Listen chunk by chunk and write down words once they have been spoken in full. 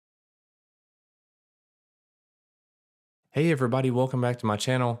Hey everybody, welcome back to my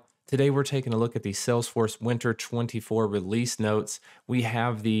channel. Today we're taking a look at the Salesforce Winter 24 release notes. We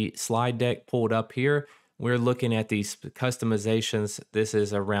have the slide deck pulled up here. We're looking at these customizations. This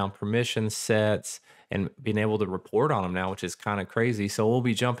is around permission sets and being able to report on them now, which is kind of crazy. So we'll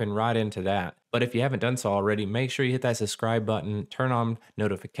be jumping right into that. But if you haven't done so already, make sure you hit that subscribe button, turn on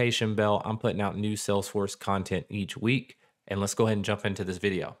notification bell. I'm putting out new Salesforce content each week. And let's go ahead and jump into this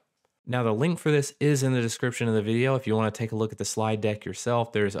video. Now, the link for this is in the description of the video. If you want to take a look at the slide deck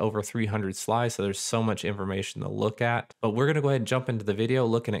yourself, there's over 300 slides, so there's so much information to look at. But we're going to go ahead and jump into the video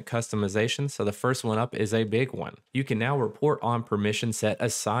looking at customization. So the first one up is a big one. You can now report on permission set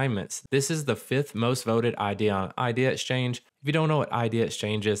assignments. This is the fifth most voted idea on Idea Exchange. If you don't know what Idea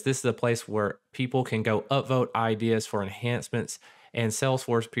Exchange is, this is a place where people can go upvote ideas for enhancements, and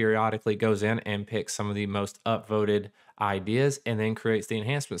Salesforce periodically goes in and picks some of the most upvoted ideas and then creates the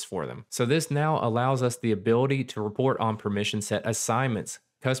enhancements for them. So this now allows us the ability to report on permission set assignments.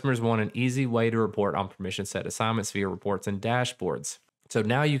 Customers want an easy way to report on permission set assignments via reports and dashboards. So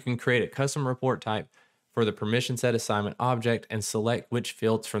now you can create a custom report type for the permission set assignment object and select which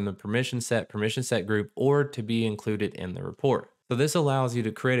fields from the permission set group or to be included in the report. So this allows you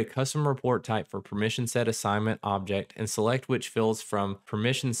to create a custom report type for permission set assignment object and select which fields from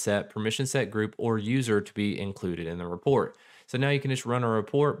permission set group, or user to be included in the report. So now you can just run a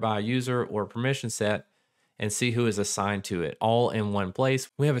report by user or permission set and see who is assigned to it all in one place.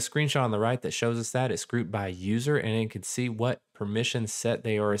 We have a screenshot on the right that shows us that it's grouped by user, and you can see what permission set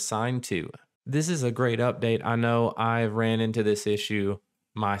they are assigned to. This is a great update. I know I've ran into this issue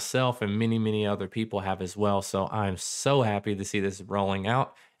myself and many other people have as well. So I'm so happy to see this rolling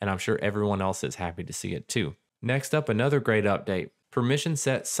out, and I'm sure everyone else is happy to see it too. Next up, another great update. Permission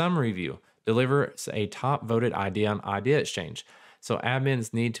set summary view delivers a top voted idea on Idea Exchange. So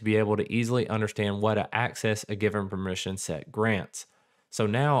admins need to be able to easily understand what access a given permission set grants. So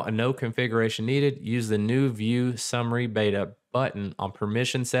now, a no configuration needed, use the new view summary beta button on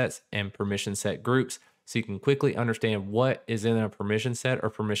permission sets and permission set groups so you can quickly understand what is in a permission set or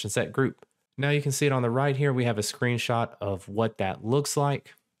permission set group. Now you can see it on the right here. We have a screenshot of what that looks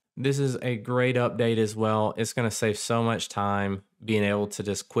like. This is a great update as well. It's going to save so much time being able to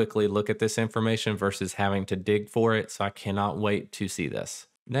just quickly look at this information versus having to dig for it. So I cannot wait to see this.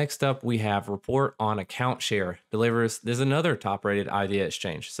 Next up, we have report on account share. There's another top rated Idea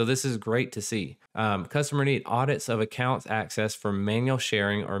Exchange. So this is great to see. Customer need audits of accounts access for manual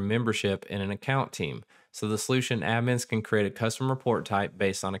sharing or membership in an account team. So the solution admins can create a custom report type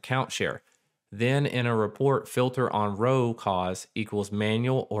based on account share. Then in a report, filter on row cause equals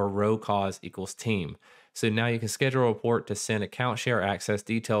manual or row cause equals team. So now you can schedule a report to send account share access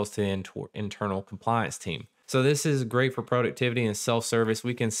details to the internal compliance team. So this is great for productivity and self-service.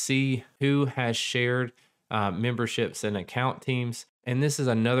 We can see who has shared memberships and account teams. And this is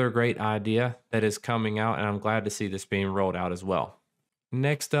another great idea that is coming out, and I'm glad to see this being rolled out as well.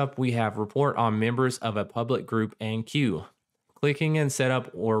 Next up, we have report on members of a public group and queue. Clicking in setup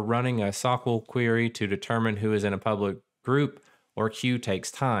or running a SQL query to determine who is in a public group or queue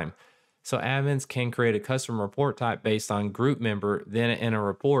takes time. So admins can create a custom report type based on group member, then in a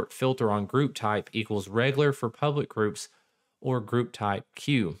report, filter on group type equals regular for public groups or group type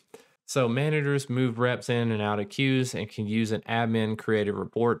queue. So managers move reps in and out of queues and can use an admin created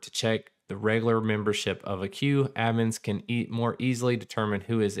report to check the regular membership of a queue. Admins can more easily determine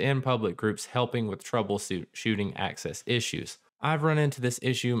who is in public groups, helping with troubleshooting access issues. I've run into this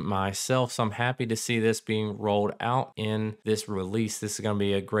issue myself, so I'm happy to see this being rolled out in this release. This is going to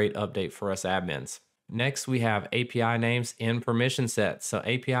be a great update for us admins. Next, we have API names in permission sets. So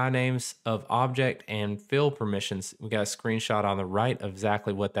API names of object and field permissions. We got a screenshot on the right of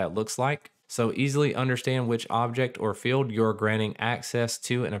exactly what that looks like. So easily understand which object or field you're granting access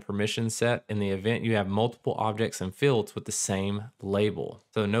to in a permission set in the event you have multiple objects and fields with the same label.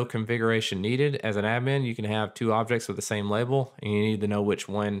 So no configuration needed. As an admin, you can have two objects with the same label, and you need to know which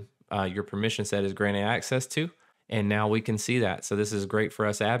one your permission set is granting access to. And now we can see that. So this is great for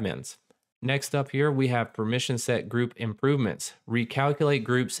us admins. Next up here, we have permission set group improvements. Recalculate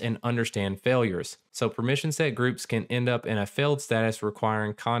groups and understand failures. So permission set groups can end up in a failed status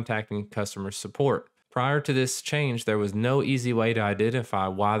requiring contacting customer support. Prior to this change, there was no easy way to identify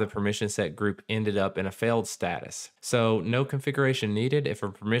why the permission set group ended up in a failed status. So no configuration needed. If a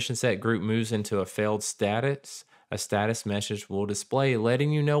permission set group moves into a failed status, a status message will display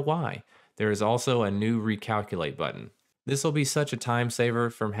letting you know why. There is also a new recalculate button. This will be such a time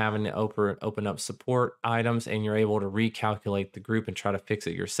saver from having to open up support items, and you're able to recalculate the group and try to fix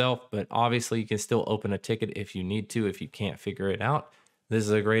it yourself. But obviously you can still open a ticket if you need to, if you can't figure it out. This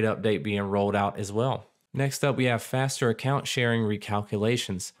is a great update being rolled out as well. Next up, we have faster account sharing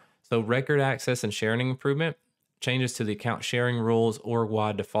recalculations. So record access and sharing improvement, changes to the account sharing rules,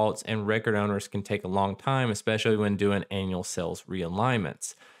 org-wide defaults, and record owners can take a long time, especially when doing annual sales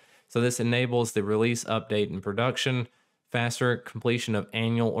realignments. So this enables the release, update, and production, faster completion of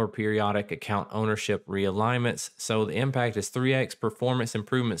annual or periodic account ownership realignments. So the impact is 3x performance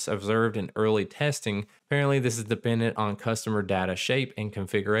improvements observed in early testing. Apparently, this is dependent on customer data shape and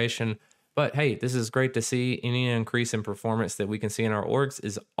configuration. But hey, this is great to see. Any increase in performance that we can see in our orgs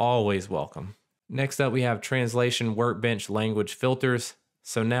is always welcome. Next up, we have translation workbench language filters.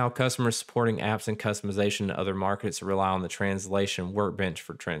 So now customers supporting apps and customization to other markets rely on the translation workbench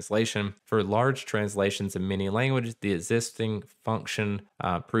for translation. For large translations in many languages, the existing function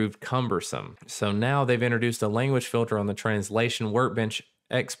proved cumbersome. So now they've introduced a language filter on the translation workbench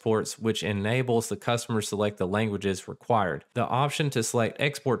exports, which enables the customer to select the languages required. The option to select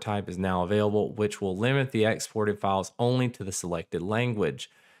export type is now available, which will limit the exported files only to the selected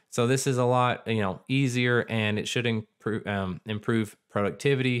language. So this is a lot, easier, and it should improve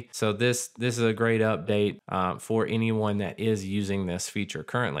productivity. So this is a great update for anyone that is using this feature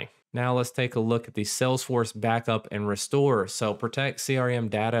currently. Now let's take a look at the Salesforce backup and restore. So protect CRM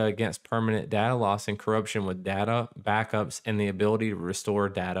data against permanent data loss and corruption with data backups and the ability to restore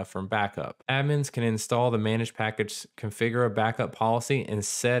data from backup. Admins can install the managed package, configure a backup policy and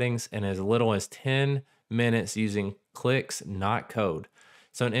settings in as little as 10 minutes using clicks, not code.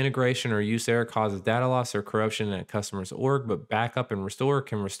 So an integration or use error causes data loss or corruption in a customer's org, but backup and restore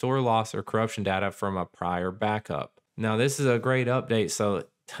can restore loss or corruption data from a prior backup. Now, this is a great update. So,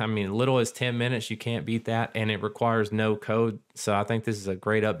 little as 10 minutes, you can't beat that, and it requires no code. So I think this is a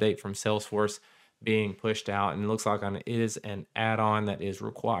great update from Salesforce being pushed out, and it looks like it is an add-on that is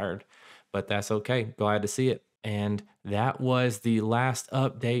required, but that's okay. Glad to see it. And that was the last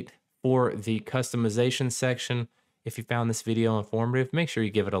update for the customization section. If you found this video informative, make sure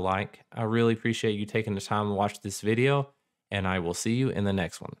you give it a like. I really appreciate you taking the time to watch this video, and I will see you in the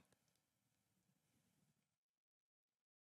next one.